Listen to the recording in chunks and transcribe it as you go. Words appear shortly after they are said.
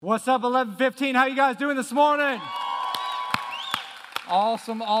What's up, 11:15? How you guys doing this morning?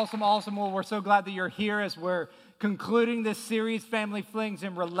 Awesome. Well, we're so glad that you're here as we're concluding this series, Family Flings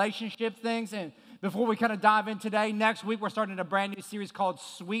and Relationship Things. And before we kind of dive in today, next week we're starting a brand new series called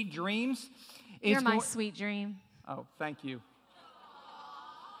Sweet Dreams. You're my sweet dream. Oh, thank you.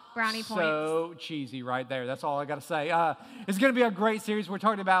 Brownie points. So cheesy right there. That's all I got to say. It's going to be a great series. We're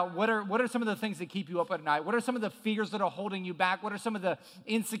talking about what are some of the things that keep you up at night? What are some of the fears that are holding you back? What are some of the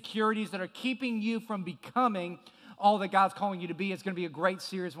insecurities that are keeping you from becoming all that God's calling you to be? It's going to be a great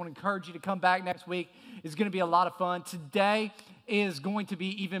series. I want to encourage you to come back next week. It's going to be a lot of fun. Today is going to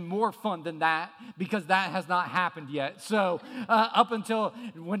be even more fun than that because that has not happened yet. So up until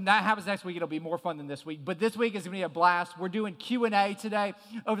when that happens next week, it'll be more fun than this week. But this week is going to be a blast. We're doing Q&A today.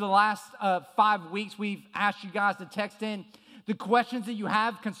 Over the last 5 weeks, we've asked you guys to text in the questions that you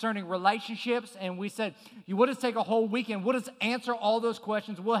have concerning relationships. And we said, we'll just take a whole weekend. We'll just answer all those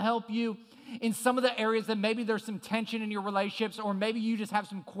questions. We'll help you in some of the areas that maybe there's some tension in your relationships, or maybe you just have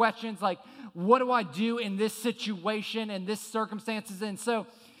some questions like, what do I do in this situation and this circumstances? And so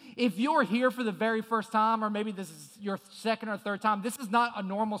if you're here for the very first time, or maybe this is your second or third time, this is not a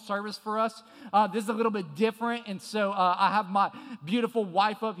normal service for us. This is a little bit different. And so I have my beautiful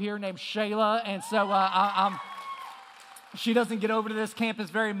wife up here named Shayla. And so she doesn't get over to this campus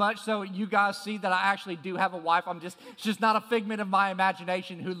very much, so you guys see that I actually do have a wife. It's just not a figment of my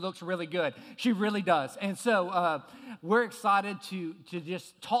imagination who looks really good. She really does. And so we're excited to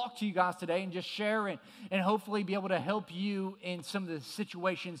just talk to you guys today and just share and hopefully be able to help you in some of the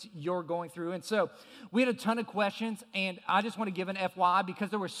situations you're going through. And so we had a ton of questions, and I just want to give an FYI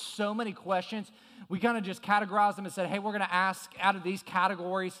because there were so many questions. We kind of just categorized them and said, hey, we're going to ask out of these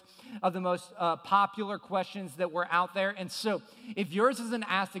categories of the most popular questions that were out there. And so if yours isn't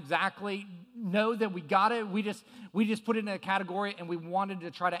asked exactly, know that we got it. We just put it in a category, and we wanted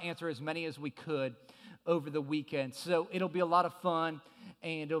to try to answer as many as we could over the weekend. So it'll be a lot of fun,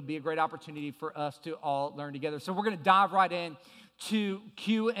 and it'll be a great opportunity for us to all learn together. So we're going to dive right in to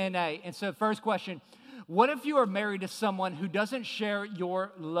Q&A. And so first question, what if you are married to someone who doesn't share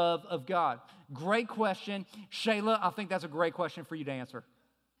your love of God? Great question. Shayla, I think that's a great question for you to answer.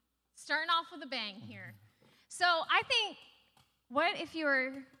 Starting off with a bang here. So I think, what if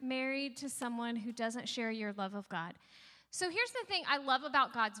you're married to someone who doesn't share your love of God? So here's the thing I love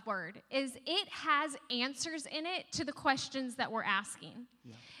about God's word is it has answers in it to the questions that we're asking.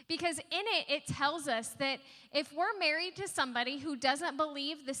 Yeah. Because in it tells us that if we're married to somebody who doesn't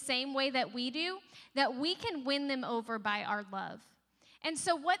believe the same way that we do, that we can win them over by our love. And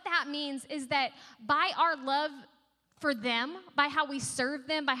so what that means is that by our love for them, by how we serve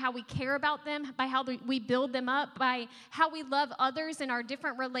them, by how we care about them, by how we build them up, by how we love others in our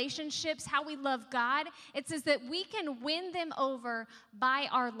different relationships, how we love God, it says that we can win them over by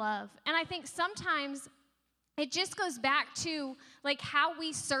our love. And I think sometimes it just goes back to like how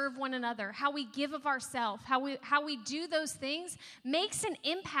we serve one another, how we give of ourselves, how we do those things makes an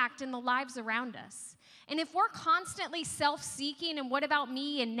impact in the lives around us. And if we're constantly self-seeking and what about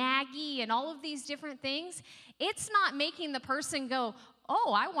me and naggy and all of these different things, it's not making the person go,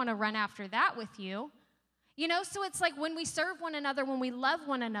 oh, I want to run after that with you. You know, so it's like when we serve one another, when we love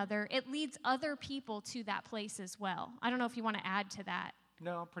one another, it leads other people to that place as well. I don't know if you want to add to that.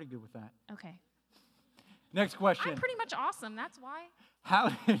 No, I'm pretty good with that. Okay. Next question. I'm pretty much awesome, that's why.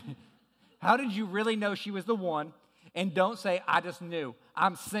 How did you really know she was the one? And don't say, I just knew.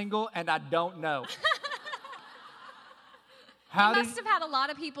 I'm single and I don't know. You must have had a lot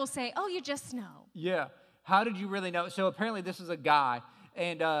of people say, oh, you just know. Yeah. How did you really know? So apparently this is a guy.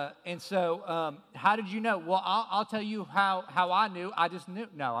 And so how did you know? Well, I'll tell you how I knew. I just knew.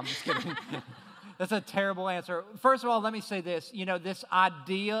 No, I'm just kidding. That's a terrible answer. First of all, let me say this. You know, this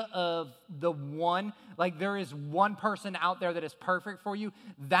idea of the one, like there is one person out there that is perfect for you,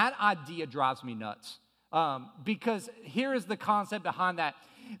 that idea drives me nuts. Because here is the concept behind that.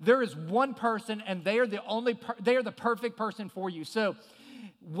 There is one person, and they are the perfect person for you. So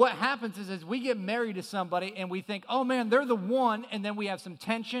what happens is we get married to somebody, and we think, oh man, they're the one, and then we have some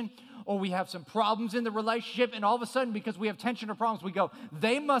tension, or we have some problems in the relationship, and all of a sudden, because we have tension or problems, we go,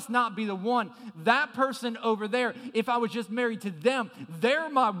 they must not be the one. That person over there, if I was just married to them, they're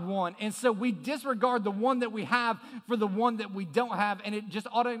my one. And so we disregard the one that we have for the one that we don't have, and it just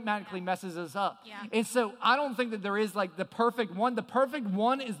automatically messes us up. Yeah. And so I don't think that there is like the perfect one. The perfect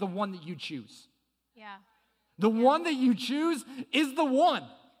one is the one that you choose. Yeah. The one that you choose is the one.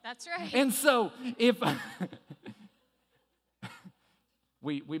 That's right. And so if...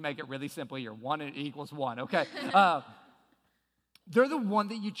 We make it really simple here. 1 equals 1, okay? They're the one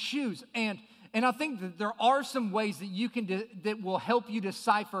that you choose. And And I think that there are some ways that you can that will help you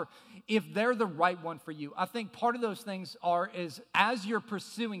decipher if they're the right one for you. I think part of those things is as you're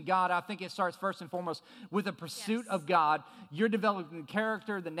pursuing God, I think it starts first and foremost with a pursuit of God. You're developing the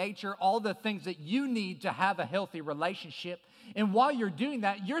character, the nature, all the things that you need to have a healthy relationship. And while you're doing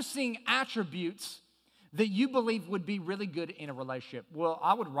that, you're seeing attributes that you believe would be really good in a relationship. Well,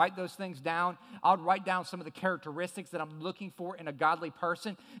 I would write those things down. I would write down some of the characteristics that I'm looking for in a godly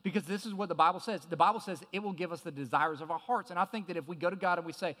person, because this is what the Bible says. The Bible says it will give us the desires of our hearts. And I think that if we go to God and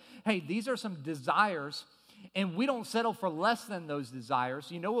we say, hey, these are some desires, and we don't settle for less than those desires,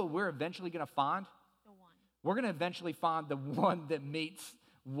 you know what we're eventually going to find? The one. We're going to eventually find the one that meets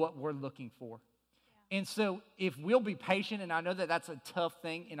what we're looking for. And so if we'll be patient, and I know that that's a tough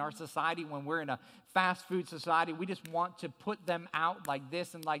thing in our society when we're in a fast food society, we just want to put them out like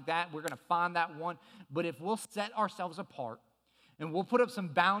this and like that. We're going to find that one. But if we'll set ourselves apart and we'll put up some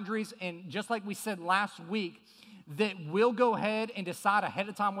boundaries, and just like we said last week, that we'll go ahead and decide ahead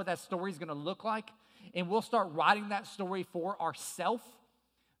of time what that story is going to look like, and we'll start writing that story for ourselves,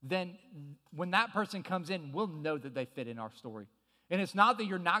 then when that person comes in, we'll know that they fit in our story. And it's not that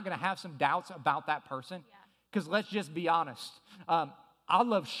you're not going to have some doubts about that person, because let's just be honest. I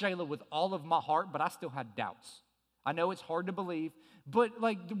love Shayla with all of my heart, but I still had doubts. I know it's hard to believe, but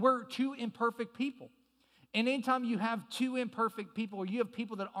like we're two imperfect people. And anytime you have two imperfect people, or you have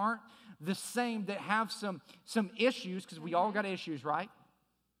people that aren't the same, that have some issues, because we all got issues, right?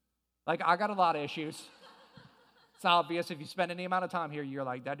 Like I got a lot of issues. It's obvious. If you spend any amount of time here, you're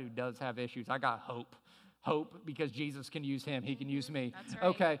like, that dude does have issues. I got hope. Hope, because Jesus can use him. He can use me. That's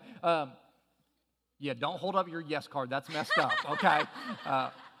right. Okay. Yeah, don't hold up your yes card. That's messed up, okay?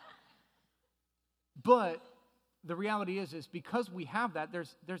 But the reality is because we have that,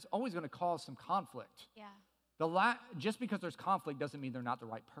 there's always going to cause some conflict. Yeah. Just because there's conflict doesn't mean they're not the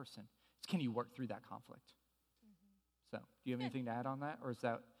right person. It's can you work through that conflict? So, do you have anything to add on that? Or is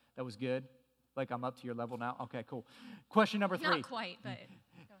that was good? Like I'm up to your level now? Okay, cool. Question number 3. Not quite, but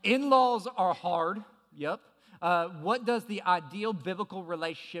In-laws are hard. Yep. What does the ideal biblical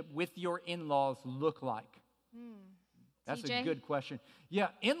relationship with your in-laws look like? That's TJ? a good question. Yeah,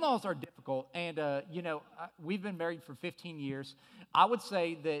 in-laws are difficult. And, we've been married for 15 years. I would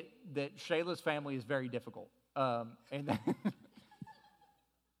say that Shayla's family is very difficult. And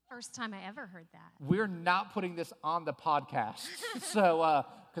first time I ever heard that. we're not putting this on the podcast. So,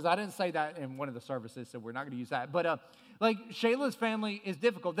 because I didn't say that in one of the services, so we're not going to use that. But, Shayla's family is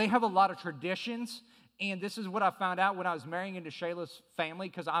difficult. They have a lot of traditions. And this is what I found out when I was marrying into Shayla's family,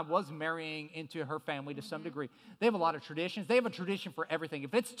 because I was marrying into her family to some degree. They have a lot of traditions. They have a tradition for everything.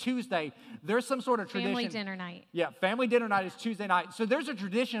 If it's Tuesday, there's some sort of tradition. Family dinner night. Yeah, family dinner night is Tuesday night. So there's a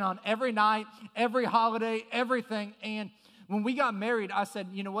tradition on every night, every holiday, everything. And when we got married, I said,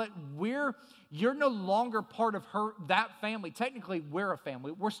 you know what? You're no longer part of that family. Technically, we're a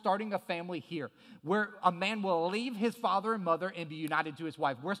family. We're starting a family here, where a man will leave his father and mother and be united to his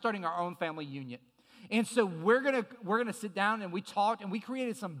wife. We're starting our own family union. And so we're gonna sit down, and we talked, and we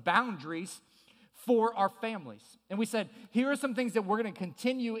created some boundaries for our families. And we said, here are some things that we're gonna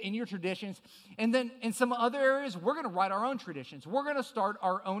continue in your traditions. And then in some other areas, we're gonna write our own traditions. We're gonna start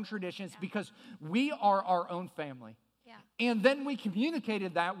our own traditions because we are our own family. Yeah. And then we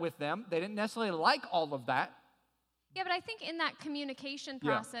communicated that with them. They didn't necessarily like all of that. Yeah, but I think in that communication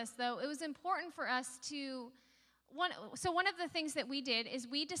process, though, it was important for us to one of the things that we did is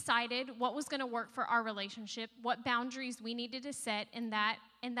we decided what was going to work for our relationship, what boundaries we needed to set in that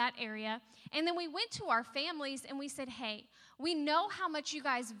area. And then we went to our families and we said, hey, we know how much you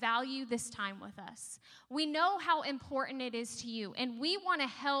guys value this time with us. We know how important it is to you, and we want to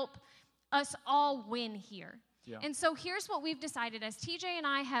help us all win here. Yeah. And so here's what we've decided. As TJ and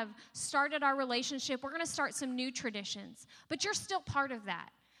I have started our relationship, we're going to start some new traditions, but you're still part of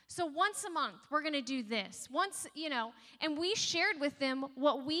that. So once a month, we're going to do this. And we shared with them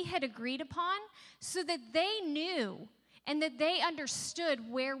what we had agreed upon so that they knew and that they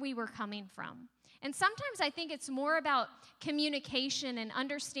understood where we were coming from. And sometimes I think it's more about communication and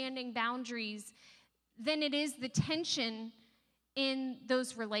understanding boundaries than it is the tension in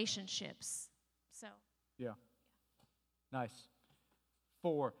those relationships. So. Yeah. Nice.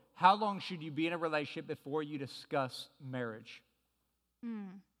 4, how long should you be in a relationship before you discuss marriage?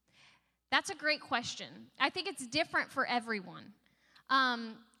 That's a great question. I think it's different for everyone.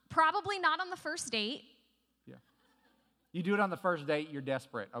 Probably not on the first date. Yeah. You do it on the first date, you're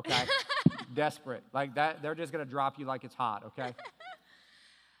desperate, okay? Desperate. Like that, they're just going to drop you like it's hot, okay?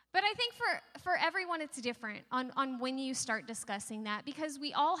 But I think for everyone, it's different on when you start discussing that, because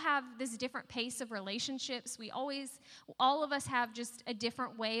we all have this different pace of relationships. All of us have just a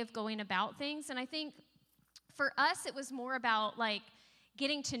different way of going about things. And I think for us, it was more about like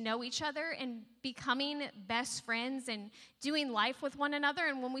getting to know each other and becoming best friends and doing life with one another.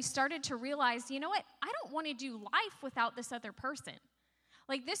 And when we started to realize, you know what, I don't want to do life without this other person.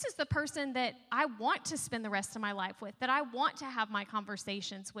 Like, this is the person that I want to spend the rest of my life with, that I want to have my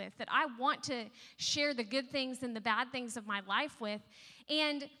conversations with, that I want to share the good things and the bad things of my life with.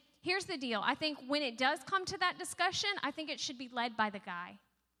 And here's the deal. I think when it does come to that discussion, I think it should be led by the guy.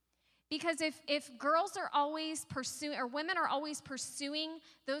 Because if girls are always pursuing, or women are always pursuing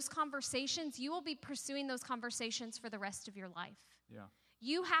those conversations, you will be pursuing those conversations for the rest of your life. Yeah.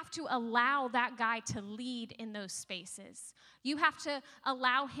 You have to allow that guy to lead in those spaces. You have to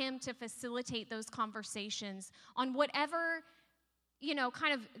allow him to facilitate those conversations on whatever,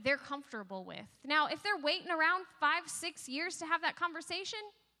 kind of they're comfortable with. Now, if they're waiting around 5-6 years to have that conversation,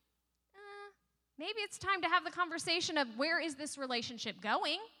 maybe it's time to have the conversation of, where is this relationship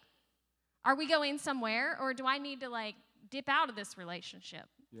going? Are we going somewhere, or do I need to dip out of this relationship?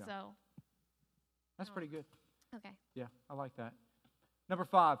 Yeah. So That's pretty good. Okay. Yeah, I like that. Number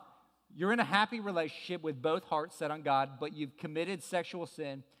 5, you're in a happy relationship with both hearts set on God, but you've committed sexual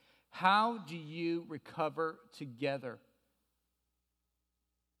sin. How do you recover together?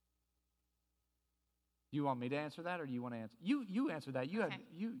 Do you want me to answer that, or do you want to answer? You answer that. Okay.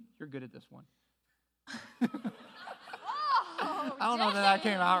 You're good at this one. Oh, I don't know that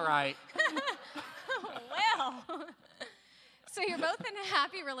came out right. Well. So you're both in a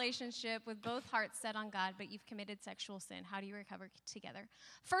happy relationship with both hearts set on God, but you've committed sexual sin. How do you recover together?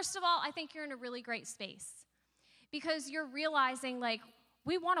 First of all, I think you're in a really great space, because you're realizing,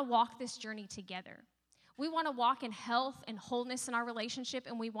 we want to walk this journey together. We want to walk in health and wholeness in our relationship,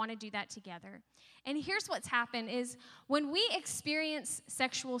 and we want to do that together. And here's what's happened is, when we experience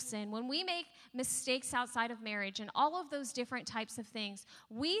sexual sin, when we make mistakes outside of marriage and all of those different types of things,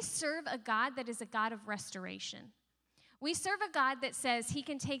 we serve a God that is a God of restoration. We serve a God that says he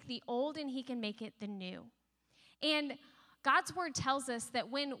can take the old and he can make it the new. And God's word tells us that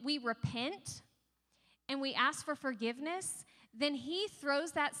when we repent and we ask for forgiveness, then he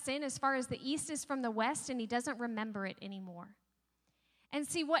throws that sin as far as the east is from the west, and he doesn't remember it anymore. And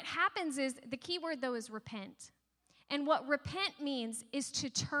see, what happens is, the key word though is repent. And what repent means is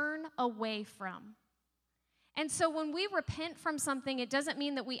to turn away from. And so when we repent from something, it doesn't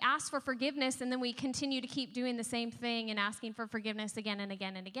mean that we ask for forgiveness and then we continue to keep doing the same thing and asking for forgiveness again and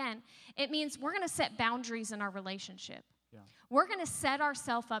again and again. It means we're going to set boundaries in our relationship. Yeah. We're going to set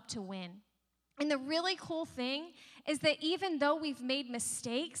ourselves up to win. And the really cool thing is that even though we've made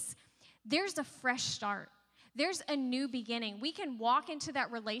mistakes, there's a fresh start. There's a new beginning. We can walk into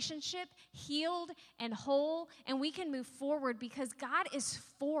that relationship healed and whole, and we can move forward because God is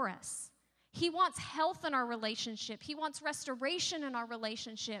for us. He wants health in our relationship. He wants restoration in our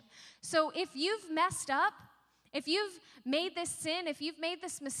relationship. So if you've messed up, if you've made this sin, if you've made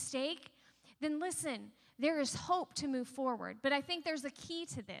this mistake, then listen, there is hope to move forward. But I think there's a key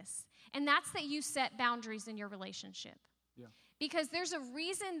to this, and that's that you set boundaries in your relationship. Yeah. Because there's a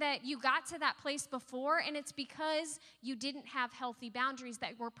reason that you got to that place before, and it's because you didn't have healthy boundaries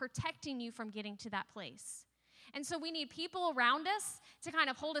that were protecting you from getting to that place. And so we need people around us to kind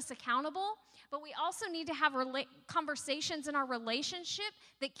of hold us accountable, but we also need to have conversations in our relationship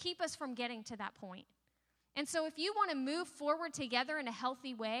that keep us from getting to that point. And so if you want to move forward together in a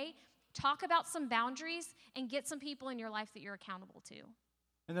healthy way, talk about some boundaries and get some people in your life that you're accountable to.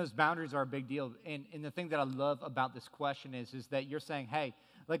 And those boundaries are a big deal. And the thing that I love about this question is that you're saying, hey,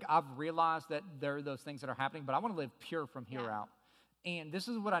 I've realized that there are those things that are happening, but I want to live pure from here out. And this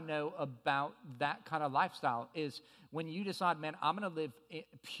is what I know about that kind of lifestyle is when you decide, man, I'm going to live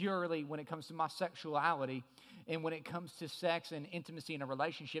purely when it comes to my sexuality and when it comes to sex and intimacy in a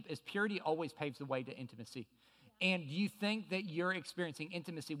relationship, is purity always paves the way to intimacy. And you think that you're experiencing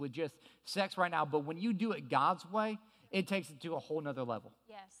intimacy with just sex right now, but when you do it God's way, it takes it to a whole nother level.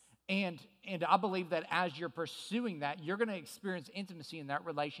 Yes. And I believe that as you're pursuing that, you're going to experience intimacy in that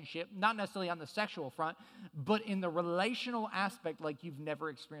relationship, not necessarily on the sexual front, but in the relational aspect like you've never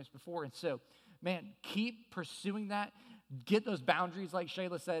experienced before. And so, man, keep pursuing that. Get those boundaries like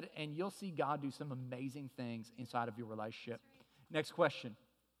Shayla said, and you'll see God do some amazing things inside of your relationship. Next question.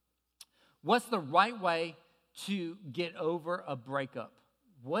 What's the right way to get over a breakup?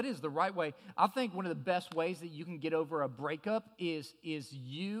 what is the right way? I think one of the best ways that you can get over a breakup is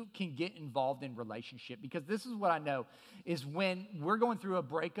you can get involved in relationship. Because this is what I know, is when we're going through a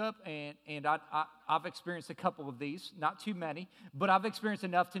breakup, and I've experienced a couple of these, not too many, but I've experienced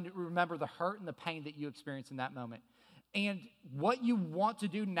enough to remember the hurt and the pain that you experience in that moment. And what you want to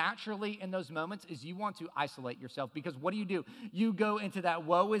do naturally in those moments is you want to isolate yourself, because what do? You go into that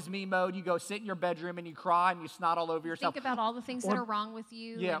woe is me mode. You go sit in your bedroom and you cry and you snot all over yourself. Think about all the things that are wrong with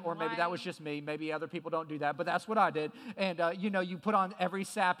you. Yeah, or maybe that was just me. Maybe other people don't do that, but that's what I did. And, you put on every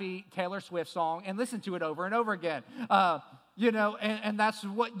sappy Taylor Swift song and listen to it over and over again. And that's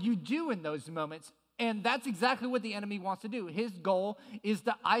what you do in those moments. And that's exactly what the enemy wants to do. His goal is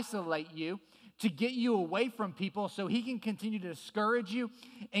to isolate you, to get you away from people so he can continue to discourage you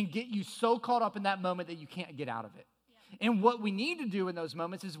and get you so caught up in that moment that you can't get out of it. Yeah. And what we need to do in those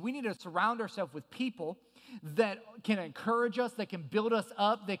moments is we need to surround ourselves with people that can encourage us, that can build us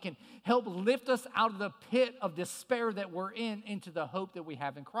up, that can help lift us out of the pit of despair that we're in into the hope that we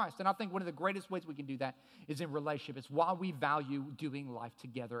have in Christ. And I think one of the greatest ways we can do that is in relationship. It's why we value doing life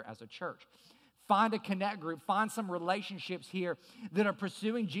together as a church. Find a connect group, find some relationships here that are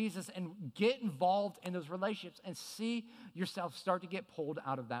pursuing Jesus, and get involved in those relationships and see yourself start to get pulled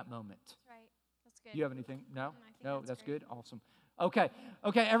out of that moment. That's right. That's good. You have anything? No? No, That's good? Awesome. Okay,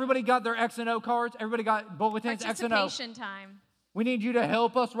 everybody got their X and O cards? Everybody got bulletins, X and O? Participation time. We need you to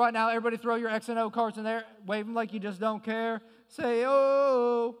help us right now. Everybody throw your X and O cards in there. Wave them like you just don't care. Say,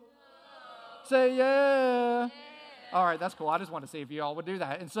 oh. No. Say, yeah. All right, that's cool. I just want to see if you all would do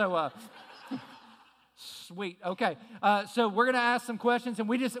that. And so... Sweet. Okay. So we're going to ask some questions, and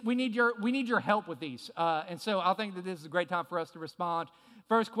we need your help with these. And so I think that this is a great time for us to respond.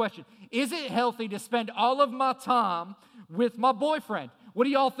 First question: is it healthy to spend all of my time with my boyfriend? What do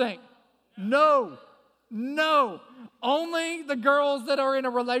y'all think? No. Only the girls that are in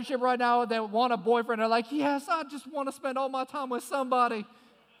a relationship right now that want a boyfriend are like, yes, I just want to spend all my time with somebody.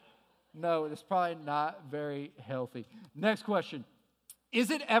 No, it's probably not very healthy. Next question. Is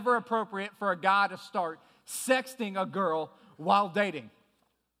it ever appropriate for a guy to start sexting a girl while dating?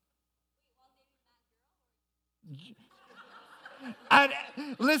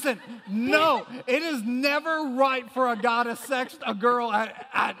 Listen, no, it is never right for a guy to sext a girl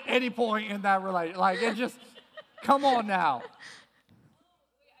at any point in that relationship. Like, it just, come on now.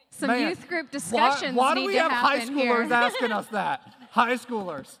 Some youth group discussions why do we have high schoolers here? asking us that? High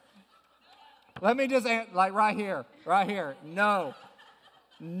schoolers. Let me just, like right here. No.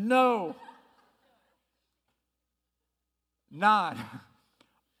 9.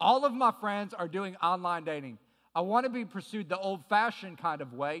 All of my friends are doing online dating. I want to be pursued the old-fashioned kind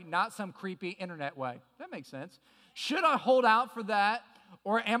of way, not some creepy internet way. That makes sense. Should I hold out for that,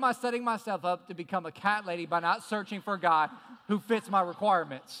 or am I setting myself up to become a cat lady by not searching for a guy who fits my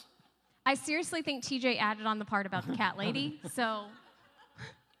requirements? I seriously think TJ added on the part about the cat lady, so...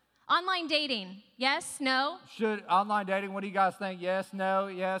 Online dating, yes, no? Should online dating? What do you guys think? Yes,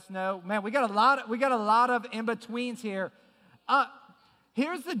 no. Man, we got a lot of in betweens here.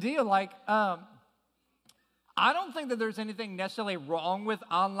 Here's the deal. Like, I don't think that there's anything necessarily wrong with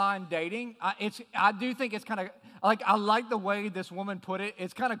online dating. I do think it's kind of like, I like the way this woman put it.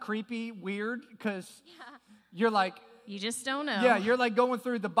 It's kind of creepy, weird, because you're like. You just don't know. Yeah, you're like going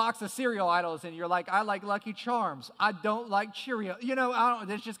through the box of cereal idols, and you're like, I like Lucky Charms. I don't like Cheerio.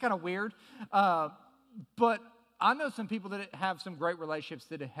 It's just kind of weird. But I know some people that have some great relationships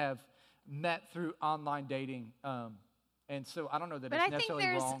that have met through online dating. And so I don't know that it's necessarily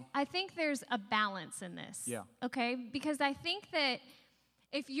wrong. I think there's a balance in this. Yeah. Okay? Because I think that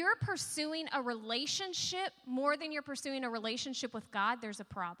if you're pursuing a relationship more than you're pursuing a relationship with God, there's a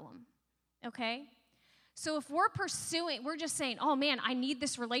problem. Okay? So if we're just saying, oh man, I need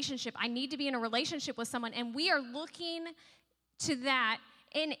this relationship. I need to be in a relationship with someone. And we are looking to that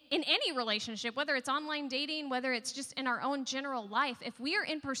in any relationship, whether it's online dating, whether it's just in our own general life. If we are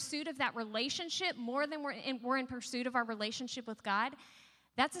in pursuit of that relationship more than we're in pursuit of our relationship with God,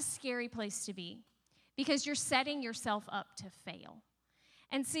 that's a scary place to be, because you're setting yourself up to fail.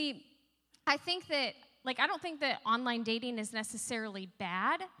 And see, I don't think that online dating is necessarily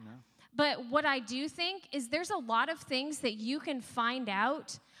bad. No. But what I do think is there's a lot of things that you can find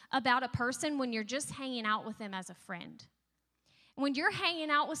out about a person when you're just hanging out with them as a friend. When you're hanging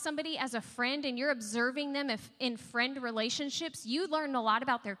out with somebody as a friend and you're observing them in friend relationships, you learn a lot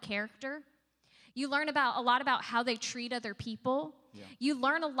about their character. You learn a lot about how they treat other people. Yeah. You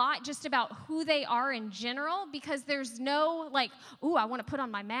learn a lot just about who they are in general, because there's no like, ooh, I want to put on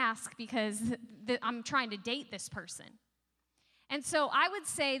my mask because I'm trying to date this person. And so I would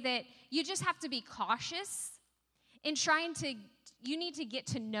say that you just have to be cautious in you need to get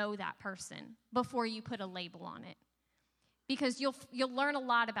to know that person before you put a label on it. Because you'll learn a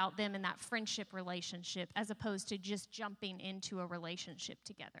lot about them in that friendship relationship as opposed to just jumping into a relationship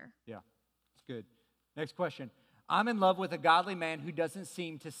together. Yeah, it's good. Next question. I'm in love with a godly man who doesn't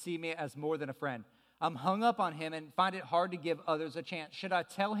seem to see me as more than a friend. I'm hung up on him and find it hard to give others a chance. Should I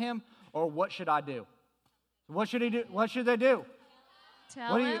tell him, or what should I do? What should he do? What should they do?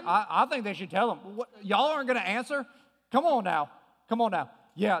 Tell him. I think they should tell him. Y'all aren't going to answer? Come on now.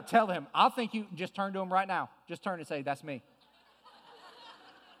 Yeah, tell him. I think you just turn to him right now. Just turn and say, that's me.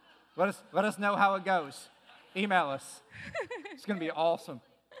 Let us know how it goes. Email us. It's going to be awesome.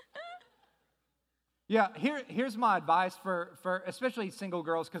 Yeah, here's my advice for especially single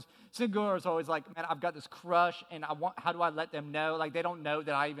girls, because single girls are always like, man, I've got this crush, and how do I let them know? Like, they don't know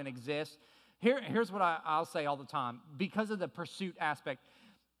that I even exist. Here's what I'll say all the time. Because of the pursuit aspect,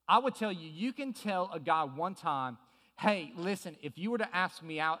 I would tell you, you can tell a guy one time, hey, listen, if you were to ask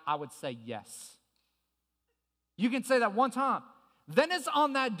me out, I would say yes. You can say that one time. Then it's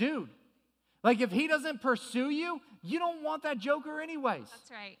on that dude. Like, if he doesn't pursue you, you don't want that joker anyways.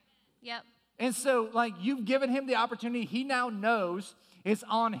 That's right. Yep. And so, like, you've given him the opportunity. He now knows it's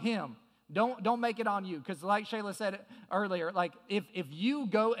on him. Don't make it on you. Because like Shayla said earlier, like, if you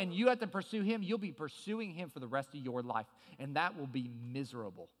go and you have to pursue him, you'll be pursuing him for the rest of your life. And that will be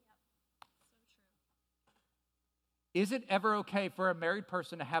miserable. Is it ever okay for a married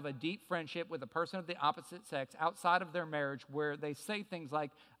person to have a deep friendship with a person of the opposite sex outside of their marriage where they say things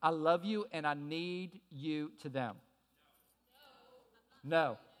like, I love you and I need you to them?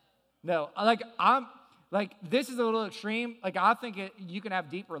 No. This is a little extreme. Like, I think you can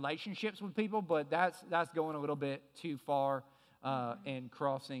have deep relationships with people, but that's going a little bit too far and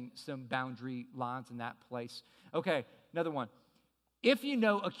crossing some boundary lines in that place. Okay, another one. If you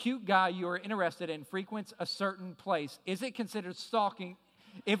know a cute guy you are interested in frequents a certain place, is it considered stalking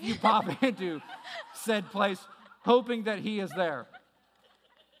if you pop into said place hoping that he is there?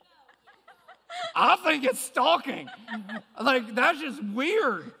 I think it's stalking. Like, that's just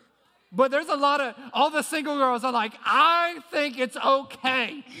weird. But there's a lot of, all the single girls are like, I think it's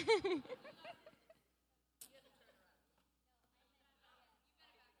okay.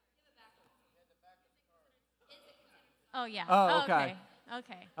 Oh, yeah. Oh, okay.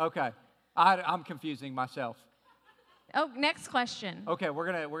 Okay. I'm confusing myself. Oh, next question. Okay, we're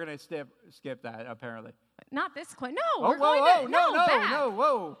gonna skip that apparently. Not this question. No, Whoa,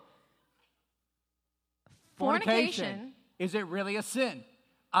 whoa. Fornication. Is it really a sin?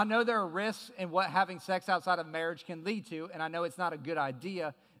 I know there are risks in what having sex outside of marriage can lead to, and I know it's not a good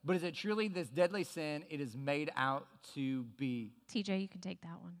idea, but is it truly this deadly sin it is made out to be? TJ, you can take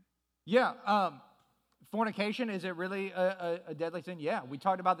that one. Yeah, fornication, is it really a deadly sin? Yeah, we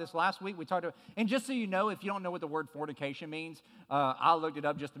talked about this last week. And just so you know, if you don't know what the word fornication means, I looked it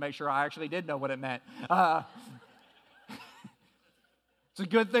up just to make sure I actually did know what it meant. It's a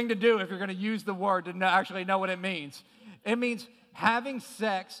good thing to do if you're going to use the word to actually know what it means. It means having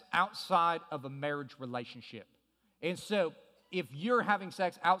sex outside of a marriage relationship. And so if you're having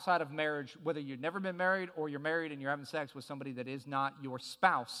sex outside of marriage, whether you've never been married or you're married and you're having sex with somebody that is not your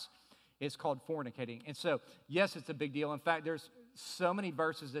spouse, it's called fornicating. And so, yes, it's a big deal. In fact, there's so many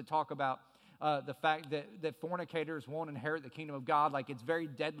verses that talk about the fact that fornicators won't inherit the kingdom of God. Like, it's very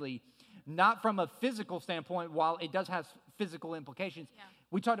deadly, not from a physical standpoint, while it does have physical implications. Yeah.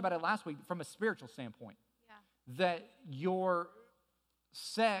 We talked about it last week from a spiritual standpoint. Yeah. That your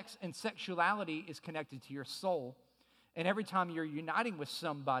sex and sexuality is connected to your soul. And every time you're uniting with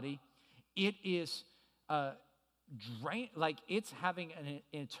somebody, it is it's having an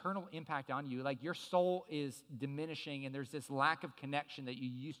eternal impact on you. Like, your soul is diminishing, and there's this lack of connection that you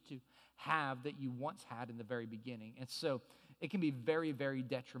used to have that you once had in the very beginning. And so it can be very, very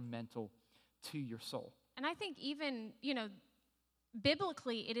detrimental to your soul. And I think even,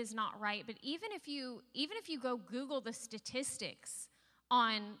 biblically it is not right, but even if you go Google the statistics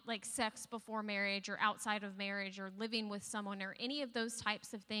on like sex before marriage or outside of marriage or living with someone or any of those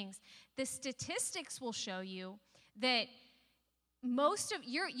types of things, the statistics will show you that most of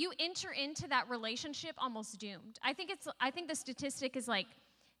you enter into that relationship almost doomed. I think the statistic is like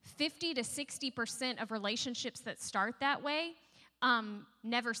 50 to 60% of relationships that start that way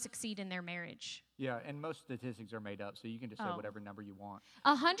never succeed in their marriage. Yeah, and most statistics are made up, so you can just say whatever number you want.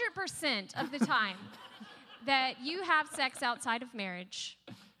 100% of the time that you have sex outside of marriage,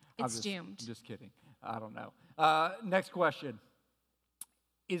 it's doomed. Just kidding. I don't know. Next question.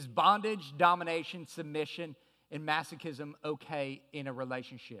 Is bondage, domination, submission, and masochism okay in a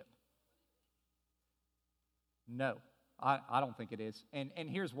relationship? No, I don't think it is. And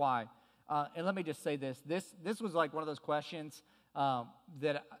here's why. And let me just say this. This was like one of those questions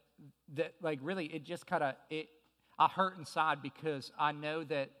that like really it just kind of, I hurt inside because I know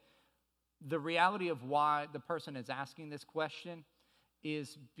that the reality of why the person is asking this question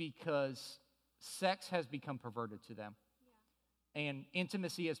is because sex has become perverted to them. Yeah. And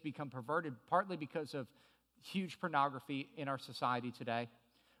intimacy has become perverted partly because of huge pornography in our society today.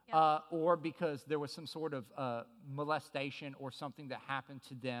 Yeah. Or because there was some sort of molestation or something that happened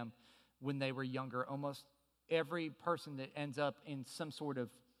to them when they were younger. Almost every person that ends up in some sort of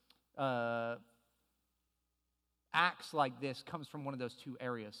acts like this comes from one of those two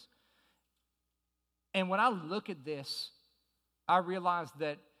areas. And when I look at this, I realize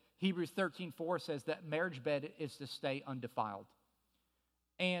that Hebrews 13:4 says that marriage bed is to stay undefiled.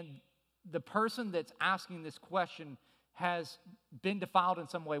 And the person that's asking this question has been defiled in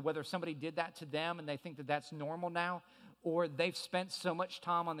some way, whether somebody did that to them and they think that that's normal now, or they've spent so much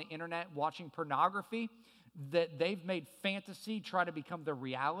time on the internet watching pornography that they've made fantasy try to become the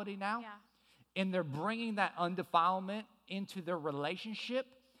reality now. Yeah. And they're bringing that undefilement into their relationship.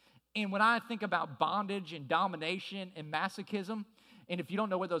 And when I think about bondage and domination and masochism, and if you don't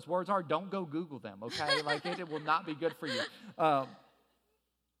know what those words are, don't go Google them, okay? Like it will not be good for you.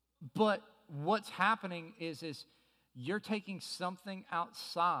 But what's happening is you're taking something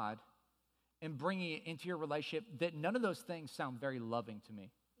outside and bringing it into your relationship that none of those things sound very loving to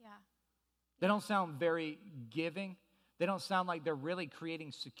me. Yeah. They don't sound very giving. They don't sound like they're really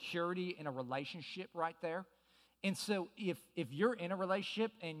creating security in a relationship right there. And so if you're in a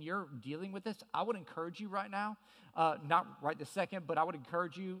relationship and you're dealing with this, I would encourage you right now, not right this second, but I would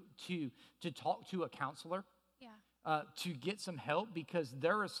encourage you to talk to a counselor. Yeah. To get some help, because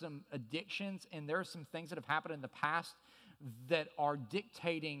there are some addictions and there are some things that have happened in the past that are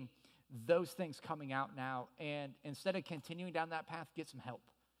dictating those things coming out now. And instead of continuing down that path, get some help.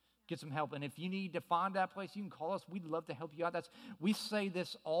 Get some help. And if you need to find that place, you can call us. We'd love to help you out. We say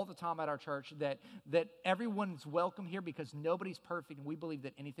this all the time at our church, that everyone's welcome here because nobody's perfect, and we believe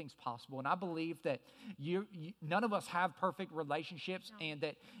that anything's possible. And I believe that none of us have perfect relationships, no. And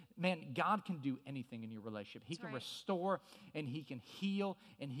that, man, God can do anything in your relationship. He can restore, and He can heal,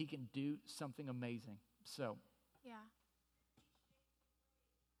 and He can do something amazing. So, yeah.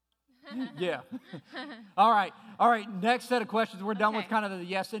 Yeah. All right. Next set of questions. We're done with kind of the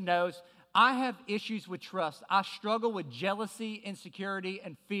yes and no's. I have issues with trust. I struggle with jealousy, insecurity,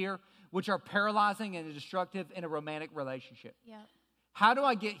 and fear, which are paralyzing and destructive in a romantic relationship. Yeah. How do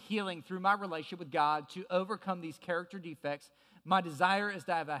I get healing through my relationship with God to overcome these character defects? My desire is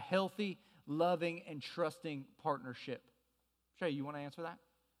to have a healthy, loving, and trusting partnership. Shay, you want to answer that?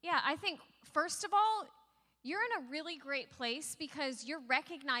 Yeah, I think, first of all, you're in a really great place because you're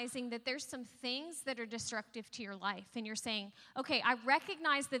recognizing that there's some things that are destructive to your life. And you're saying, okay, I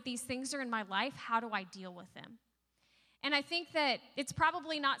recognize that these things are in my life. How do I deal with them? And I think that it's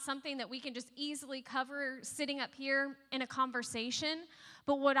probably not something that we can just easily cover sitting up here in a conversation.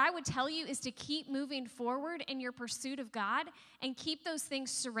 But what I would tell you is to keep moving forward in your pursuit of God and keep those things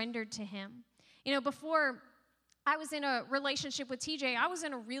surrendered to Him. You know, before I was in a relationship with TJ, I was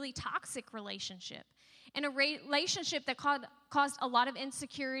in a really toxic relationship. In a relationship that caused a lot of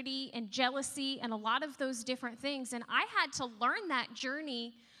insecurity and jealousy and a lot of those different things. And I had to learn that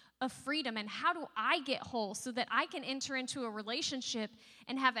journey of freedom and how do I get whole so that I can enter into a relationship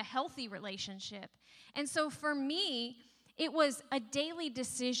and have a healthy relationship. And so for me, it was a daily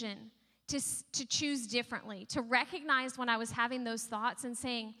decision to choose differently, to recognize when I was having those thoughts and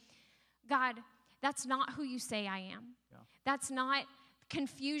saying, God, that's not who you say I am. Yeah. That's not...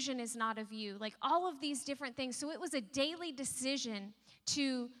 Confusion is not of you, like all of these different things. So it was a daily decision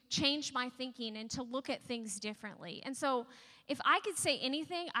to change my thinking and to look at things differently. And so if I could say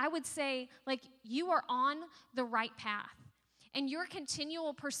anything, I would say, like, you are on the right path. And your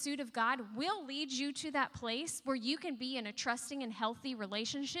continual pursuit of God will lead you to that place where you can be in a trusting and healthy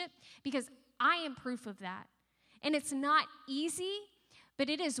relationship, because I am proof of that. And it's not easy, but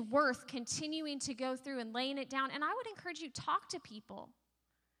it is worth continuing to go through and laying it down. And I would encourage you, talk to people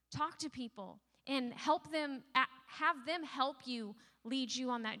and help them, have them help you lead you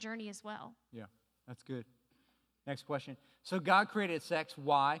on that journey as well. Yeah, that's good. Next question. So God created sex.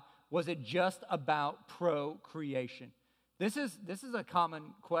 Why? Was it just about procreation? This is a common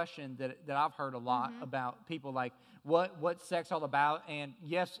question that I've heard a lot about people, like, what's sex all about? And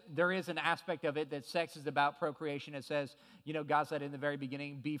yes, there is an aspect of it that sex is about procreation. It says, you know, God said in the very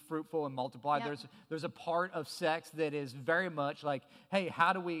beginning, be fruitful and multiply. Yep. There's a part of sex that is very much like, hey,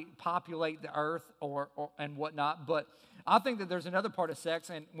 how do we populate the earth and whatnot? But I think that there's another part of sex,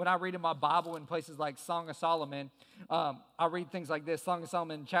 and when I read in my Bible in places like Song of Solomon, I read things like this, Song of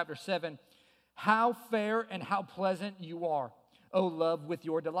Solomon chapter 7, how fair and how pleasant you are, O love, with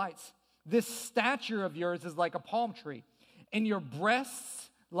your delights. This stature of yours is like a palm tree, and your breasts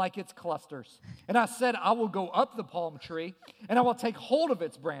like its clusters. And I said, I will go up the palm tree, and I will take hold of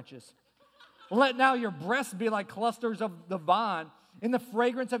its branches. Let now your breasts be like clusters of the vine, and the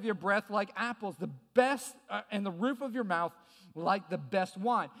fragrance of your breath like apples, the best, and the roof of your mouth like the best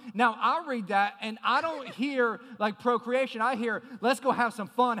wine. Now, I read that, and I don't hear like procreation. I hear, let's go have some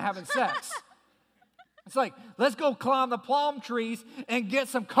fun having sex. It's like, let's go climb the palm trees and get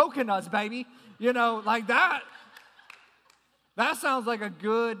some coconuts, baby. You know, like that. That sounds like a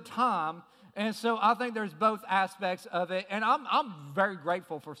good time. And so I think there's both aspects of it. And I'm very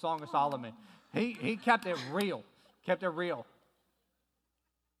grateful for Song of Solomon. He kept it real. Kept it real.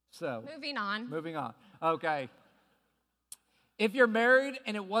 So. Moving on. Okay. If you're married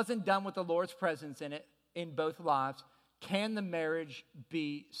and it wasn't done with the Lord's presence in it, in both lives, can the marriage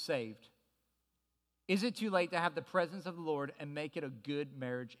be saved? Is it too late to have the presence of the Lord and make it a good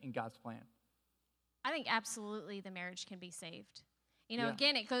marriage in God's plan? I think absolutely the marriage can be saved. You know,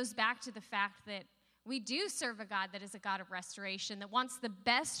 again, it goes back to the fact that we do serve a God that is a God of restoration, that wants the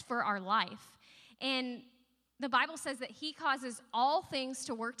best for our life. And the Bible says that he causes all things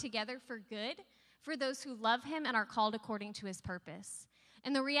to work together for good for those who love him and are called according to his purpose.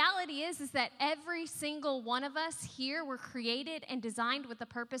 And the reality is that every single one of us here were created and designed with a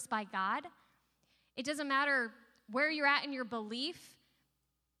purpose by God. It doesn't matter where you're at in your belief.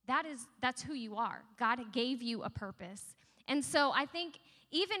 That's who you are. God gave you a purpose. And so I think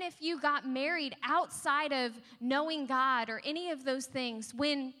even if you got married outside of knowing God or any of those things,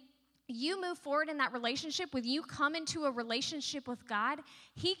 when you move forward in that relationship, when you come into a relationship with God,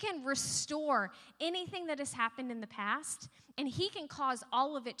 he can restore anything that has happened in the past, and he can cause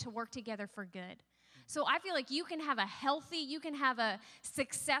all of it to work together for good. So I feel like you can have a healthy, you can have a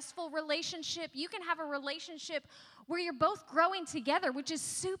successful relationship, you can have a relationship where you're both growing together, which is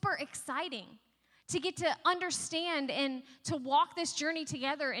super exciting. To get to understand and to walk this journey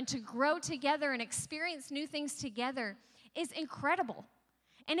together and to grow together and experience new things together is incredible.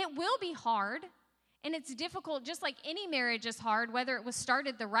 And it will be hard, and it's difficult, just like any marriage is hard, whether it was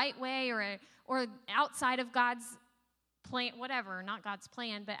started the right way or outside of God's plan, whatever, not God's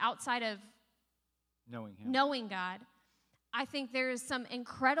plan, but outside of knowing God. I think there is some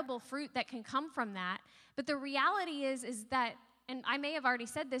incredible fruit that can come from that. But the reality is that, and I may have already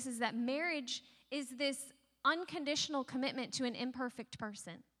said this, is that marriage is this unconditional commitment to an imperfect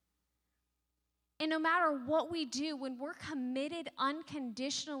person. And no matter what we do, when we're committed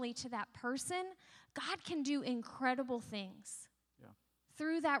unconditionally to that person, God can do incredible things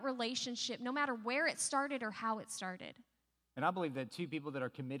through that relationship, no matter where it started or how it started. And I believe that two people that are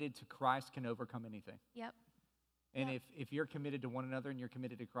committed to Christ can overcome anything. Yep. And if you're committed to one another and you're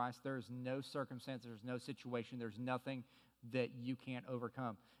committed to Christ, there's no circumstance, there's no situation, there's nothing that you can't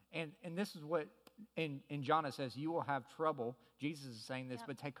overcome. And this is what in John it says, you will have trouble. Jesus is saying this,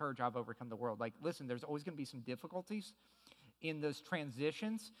 but take courage, I've overcome the world. Like, listen, there's always going to be some difficulties in those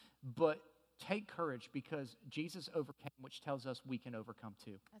transitions, but take courage because Jesus overcame, which tells us we can overcome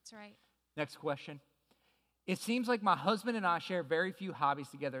too. That's right. Next question. It seems like my husband and I share very few hobbies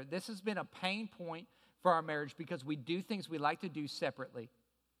together. This has been a pain point for our marriage because we do things we like to do separately.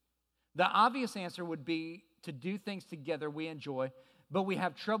 The obvious answer would be to do things together we enjoy, but we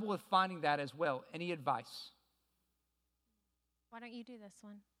have trouble with finding that as well. Any advice? Why don't you do this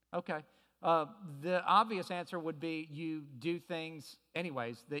one? Okay. The obvious answer would be you do things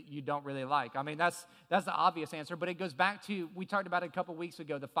anyways that you don't really like. I mean, that's the obvious answer, but it goes back to, we talked about it a couple weeks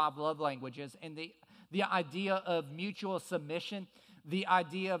ago, the 5 love languages, and the idea of mutual submission, the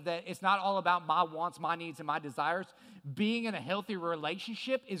idea of that it's not all about my wants, my needs, and my desires. Being in a healthy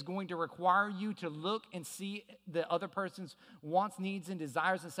relationship is going to require you to look and see the other person's wants, needs, and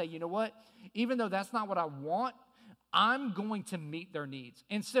desires and say, you know what? Even though that's not what I want, I'm going to meet their needs.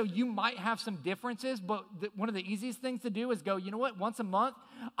 And so you might have some differences, but one of the easiest things to do is go, you know what? Once a month,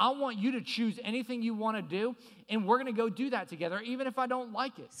 I want you to choose anything you want to do, and we're going to go do that together, even if I don't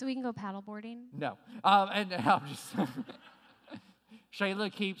like it. So we can go paddleboarding? No. And I'm just...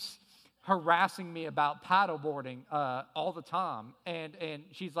 Shayla keeps harassing me about paddleboarding all the time. And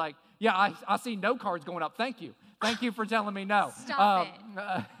she's like, yeah, I see no cards going up. Thank you. Thank you for telling me no. Stop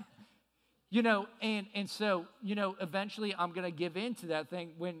it. You know, and so, you know, eventually I'm going to give in to that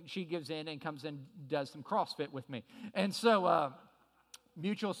thing when she gives in and comes and does some CrossFit with me. And so,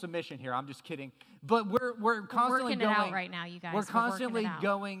 mutual submission here. I'm just kidding. But we're constantly working it out right now, you guys. We're constantly working it out.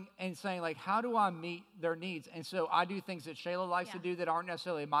 going and saying, like, how do I meet their needs? And so I do things that Shayla likes to do that aren't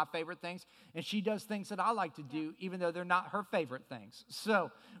necessarily my favorite things. And she does things that I like to do, even though they're not her favorite things.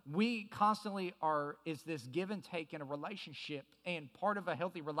 So we constantly is this give and take in a relationship. And part of a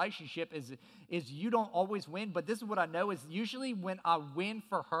healthy relationship is you don't always win. But this is what I know is usually when I win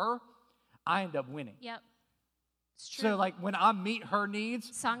for her, I end up winning. Yep. It's true. So, like, when I meet her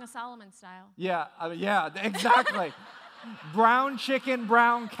needs. Song of Solomon style. Yeah, exactly. Brown chicken,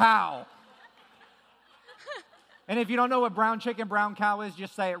 brown cow. And if you don't know what brown chicken, brown cow is,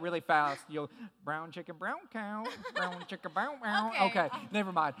 just say it really fast. You'll, brown chicken, brown cow, brown chicken, brown cow. Okay,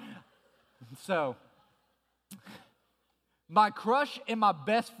 never mind. So, my crush and my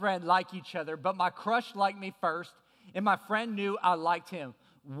best friend like each other, but my crush liked me first, and my friend knew I liked him.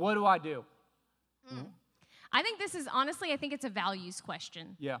 What do I do? I think this is, honestly, I think it's a values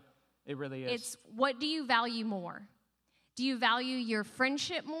question. Yeah, it really is. It's what do you value more? Do you value your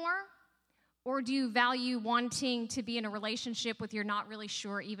friendship more? Or do you value wanting to be in a relationship with you're not really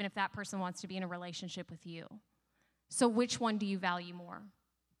sure even if that person wants to be in a relationship with you? So which one do you value more?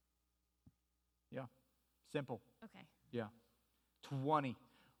 Yeah, simple. Okay. Yeah. 20.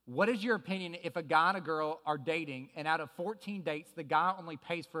 What is your opinion if a guy and a girl are dating and out of 14 dates, the guy only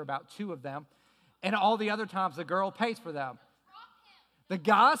pays for about 2 of them? And all the other times, the girl pays for them. The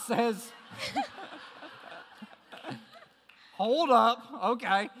guy says, hold up,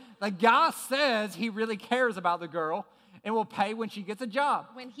 okay. The guy says he really cares about the girl and will pay when she gets a job.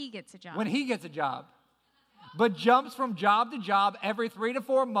 When he gets a job. When he gets a job. But jumps from job to job every 3 to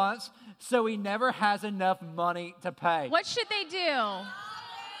 4 months, so he never has enough money to pay. What should they do?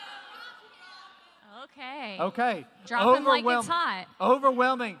 Okay. Okay. Drop him like it's hot.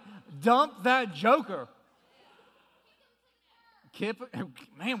 Overwhelming. Dump that joker.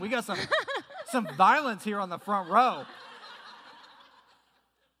 Man, we got some violence here on the front row.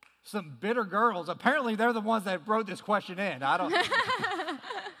 Some bitter girls. Apparently, they're the ones that wrote this question in. I don't.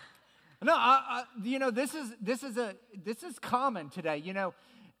 No, this is common today. You know,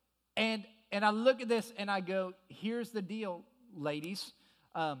 and I look at this and I go, here's the deal, ladies.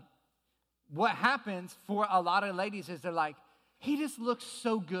 What happens for a lot of ladies is they're like, he just looks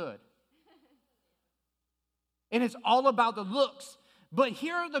so good. And it's all about the looks. But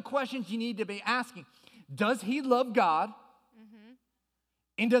here are the questions you need to be asking. Does he love God? Mm-hmm.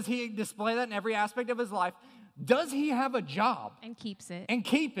 And does he display that in every aspect of his life? Does he have a job? And keeps it. And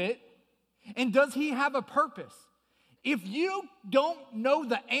keep it. And does he have a purpose? If you don't know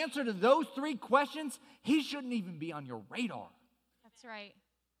the answer to those 3 questions, he shouldn't even be on your radar. That's right.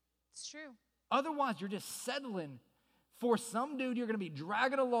 It's true. Otherwise, you're just settling for some dude you're going to be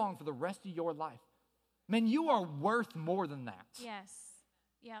dragging along for the rest of your life. Man, you are worth more than that. Yes.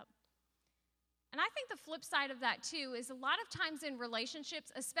 Yep. And I think the flip side of that, too, is a lot of times in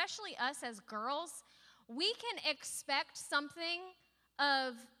relationships, especially us as girls, we can expect something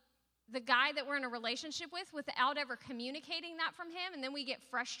of the guy that we're in a relationship with without ever communicating that from him, and then we get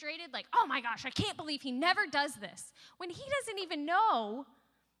frustrated, like, oh my gosh, I can't believe he never does this, when he doesn't even know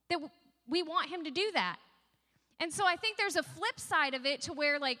that we want him to do that. And so I think there's a flip side of it to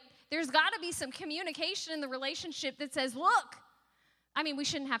where, like, there's got to be some communication in the relationship that says, look, I mean, we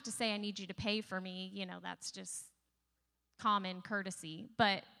shouldn't have to say, I need you to pay for me. You know, that's just common courtesy.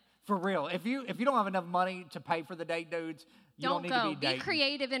 But for real, if you don't have enough money to pay for the date, dudes, you don't need to be dating. Be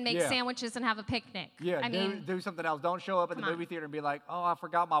creative and make sandwiches and have a picnic. Yeah, do something else. Don't show up at the movie theater and be like, oh, I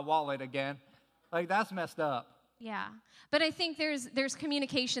forgot my wallet again. Like, that's messed up. Yeah, but I think there's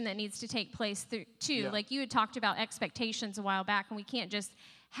communication that needs to take place too. Yeah. Like you had talked about expectations a while back, and we can't just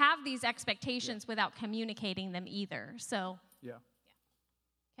have these expectations without communicating them either. So yeah.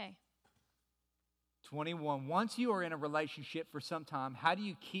 Okay. 21. Once you are in a relationship for some time, how do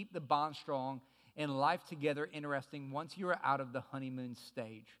you keep the bond strong and life together interesting once you are out of the honeymoon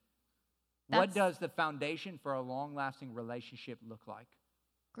stage? What does the foundation for a long-lasting relationship look like?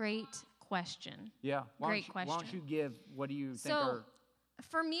 Great question. Yeah. Great question. Why don't you give, what do you think are...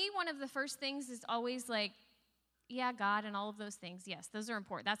 For me, one of the first things is always like, yeah, God and all of those things. Yes, those are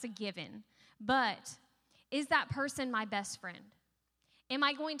important. That's a given. But is that person my best friend?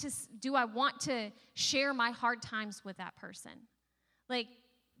 Do I want to share my hard times with that person? Like,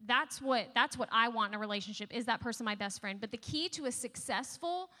 that's what I want in a relationship. Is that person my best friend? But the key to a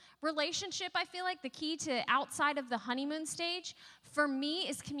successful relationship, I feel like the key to outside of the honeymoon stage, for me,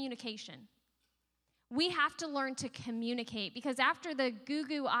 is communication. We have to learn to communicate, because after the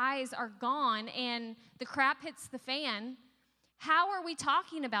goo-goo eyes are gone and the crap hits the fan, how are we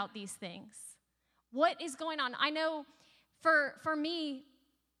talking about these things? What is going on? I know For me,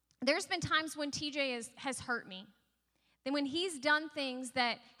 there's been times when TJ has hurt me. Then when he's done things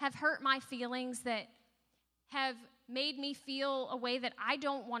that have hurt my feelings, that have made me feel a way that I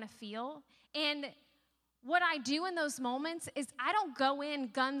don't want to feel. And what I do in those moments is I don't go in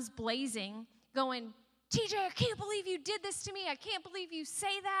guns blazing, going, TJ, I can't believe you did this to me. I can't believe you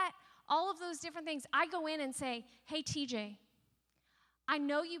say that. All of those different things. I go in and say, hey, TJ, I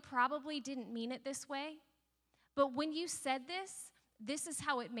know you probably didn't mean it this way, but when you said this, this is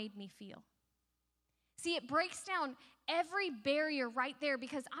how it made me feel. See, it breaks down every barrier right there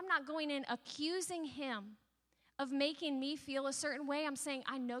because I'm not going in accusing him of making me feel a certain way. I'm saying,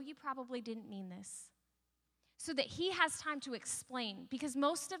 I know you probably didn't mean this. So that he has time to explain, because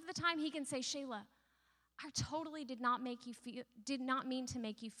most of the time he can say, Shayla, I totally did not mean to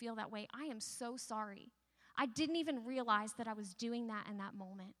make you feel that way. I am so sorry. I didn't even realize that I was doing that in that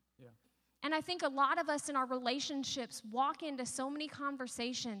moment. Yeah. And I think a lot of us in our relationships walk into so many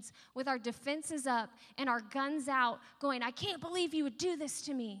conversations with our defenses up and our guns out, going, I can't believe you would do this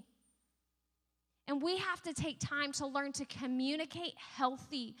to me. And we have to take time to learn to communicate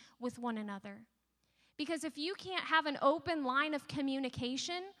healthy with one another. Because if you can't have an open line of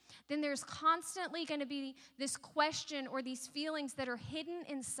communication, then there's constantly going to be this question or these feelings that are hidden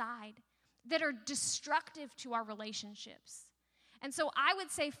inside that are destructive to our relationships. And so I would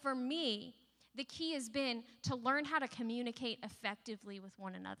say for me, the key has been to learn how to communicate effectively with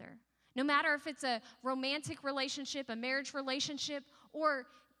one another. No matter if it's a romantic relationship, a marriage relationship, or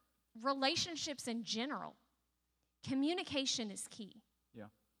relationships in general, communication is key. Yeah.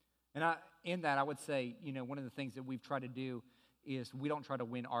 And in that, I would say, one of the things that we've tried to do is we don't try to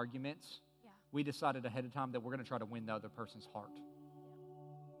win arguments. Yeah. We decided ahead of time that we're going to try to win the other person's heart.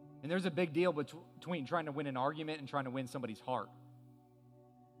 And there's a big deal between trying to win an argument and trying to win somebody's heart.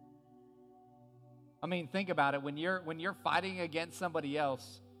 I mean, think about it. When you're fighting against somebody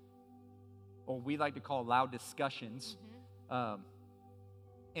else, or we like to call loud discussions,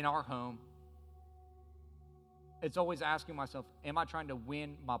 in our home, it's always asking myself, am I trying to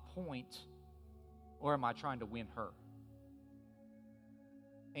win my point, or am I trying to win her?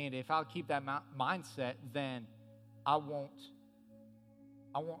 And if I keep that mindset, then I won't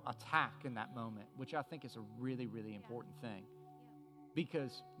attack in that moment, which I think is a really, really important thing.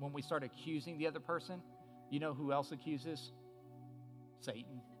 Because when we start accusing the other person, you know who else accuses?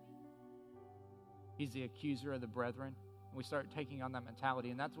 Satan. He's the accuser of the brethren. And we start taking on that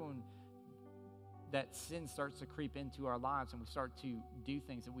mentality, and that's when that sin starts to creep into our lives, and we start to do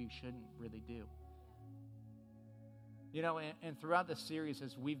things that we shouldn't really do. And throughout this series,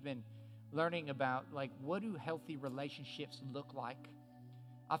 as we've been learning about, what do healthy relationships look like,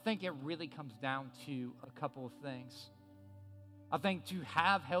 I think it really comes down to a couple of things. I think to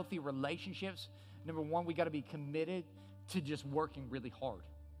have healthy relationships, number one, we got to be committed to just working really hard.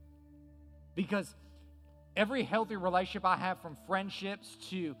 Because every healthy relationship I have, from friendships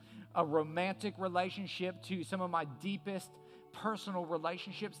to a romantic relationship to some of my deepest personal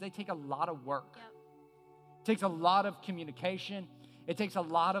relationships, they take a lot of work. Yep. It takes a lot of communication. It takes a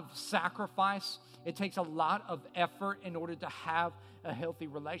lot of sacrifice. It takes a lot of effort in order to have a healthy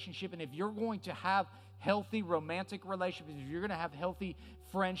relationship. And if you're going to have healthy romantic relationships, if you're going to have healthy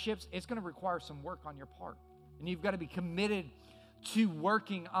friendships, it's going to require some work on your part. And you've got to be committed to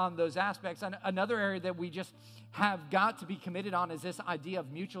working on those aspects. And another area that we just have got to be committed on is this idea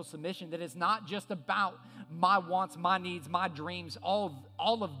of mutual submission, that it's not just about my wants, my needs, my dreams, all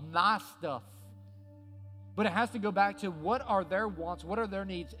of my stuff. But it has to go back to what are their wants, what are their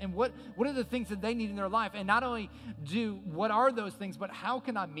needs, and what are the things that they need in their life. And not only what are those things, but how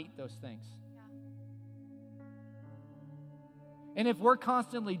can I meet those things? And if we're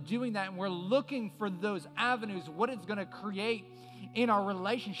constantly doing that and we're looking for those avenues, what it's going to create in our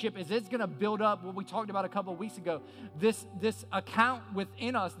relationship is it's going to build up what we talked about a couple of weeks ago, this account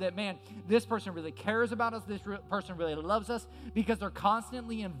within us that, man, this person really cares about us, this person really loves us, because they're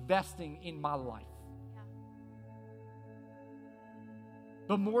constantly investing in my life. Yeah.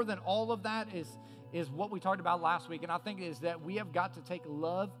 But more than all of that is what we talked about last week, and I think is that we have got to take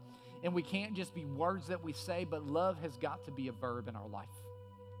love, and we can't just be words that we say, but love has got to be a verb in our life.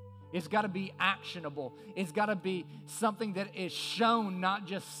 It's got to be actionable. It's got to be something that is shown, not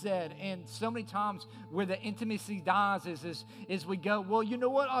just said. And so many times where the intimacy dies is we go, well, you know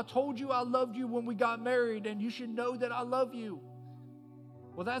what? I told you I loved you when we got married, and you should know that I love you.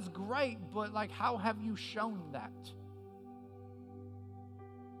 Well, that's great, but how have you shown that?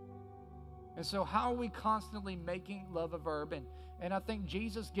 And so how are we constantly making love a verb? And I think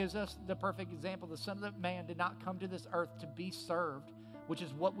Jesus gives us the perfect example. The Son of Man did not come to this earth to be served, which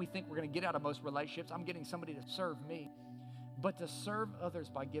is what we think we're going to get out of most relationships. I'm getting somebody to serve me. but to serve others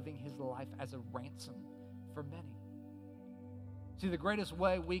by giving his life as a ransom for many. See, the greatest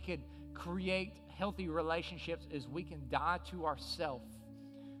way we could create healthy relationships is we can die to ourselves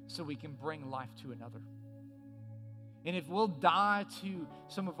so we can bring life to another. And if we'll die to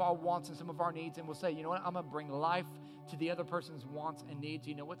some of our wants and some of our needs, and we'll say, you know what, I'm going to bring life to the other person's wants and needs,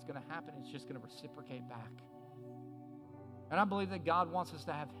 you know what's going to happen? It's just going to reciprocate back. And I believe that God wants us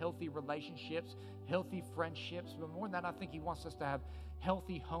to have healthy relationships, healthy friendships, but more than that, I think he wants us to have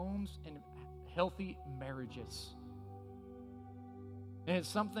healthy homes and healthy marriages. And it's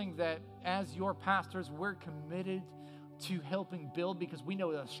something that, as your pastors, we're committed to helping build, because we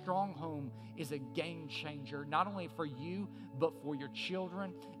know that a strong home is a game changer, not only for you, but for your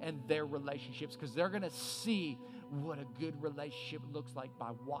children and their relationships, because they're going to see what a good relationship looks like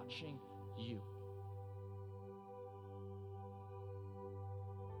by watching you.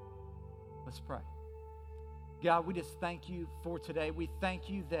 Let's pray. God, we just thank you for today. We thank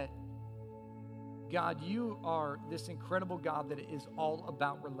you that, God, you are this incredible God that is all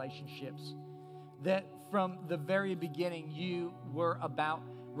about relationships. That from the very beginning, you were about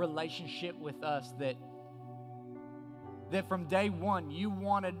relationship with us. That from day one, you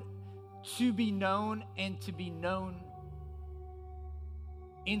wanted to be known and to be known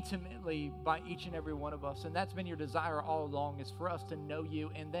intimately by each and every one of us. And that's been your desire all along, is for us to know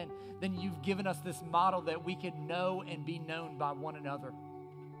you. And then you've given us this model that we could know and be known by one another.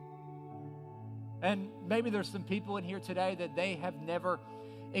 And maybe there's some people in here today that they have never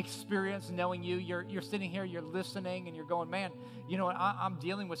experienced knowing you. You're sitting here, you're listening, and you're going, man, you know what, I'm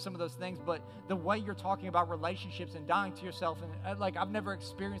dealing with some of those things, but the way you're talking about relationships and dying to yourself, and like, I've never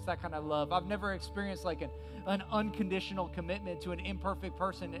experienced that kind of love. I've never experienced like an unconditional commitment to an imperfect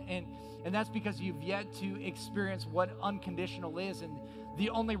person, and that's because you've yet to experience what unconditional is. And the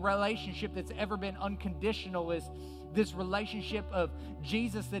only relationship that's ever been unconditional is this relationship of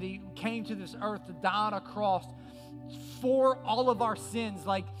Jesus, that he came to this earth to die on a cross for all of our sins,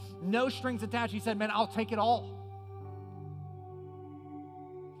 like no strings attached. He said, man, I'll take it all,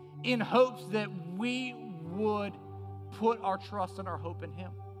 in hopes that we would put our trust and our hope in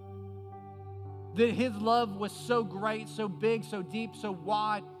him. That his love was so great, so big, so deep, so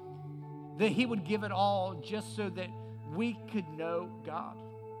wide, that he would give it all just so that we could know God.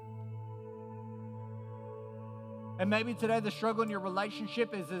 And maybe today the struggle in your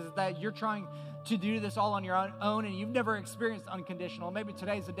relationship is that you're trying to do this all on your own, and you've never experienced unconditional. Maybe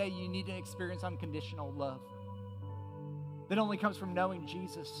today's the day you need to experience unconditional love that only comes from knowing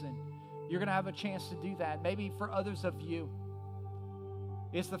Jesus, and you're going to have a chance to do that. Maybe for others of you,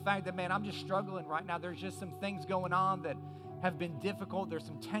 it's the fact that, man, I'm just struggling right now. There's just some things going on that have been difficult. There's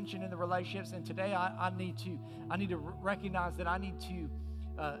some tension in the relationships, and today I need to recognize that I need to,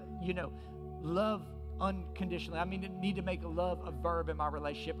 love unconditionally. I need to make love a verb in my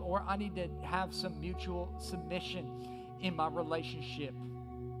relationship, or I need to have some mutual submission in my relationship,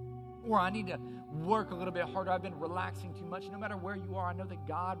 or I need to work a little bit harder. I've been relaxing too much. No matter where you are, I know that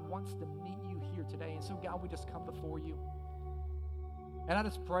God wants to meet you here today. And so, God, we just come before you. And I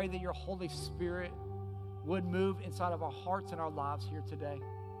just pray that your Holy Spirit would move inside of our hearts and our lives here today.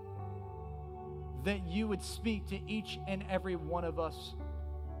 That you would speak to each and every one of us,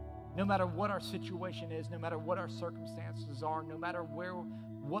 no matter what our situation is, no matter what our circumstances are, no matter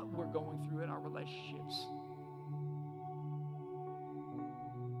what we're going through in our relationships.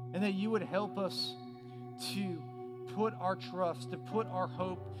 And that you would help us to put our trust, to put our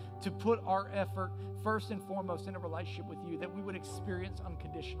hope, to put our effort first and foremost in a relationship with you, that we would experience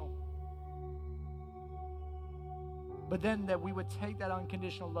unconditional. But then that we would take that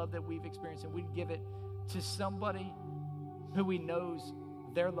unconditional love that we've experienced and we'd give it to somebody who we knows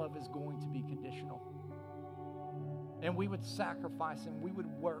their love is going to be conditional. And we would sacrifice and we would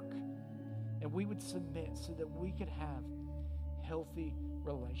work and we would submit so that we could have healthy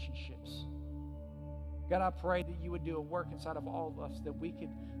relationships. God, I pray that you would do a work inside of all of us, that we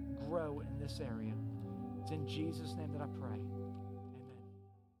could grow in this area. It's in Jesus' name that I pray.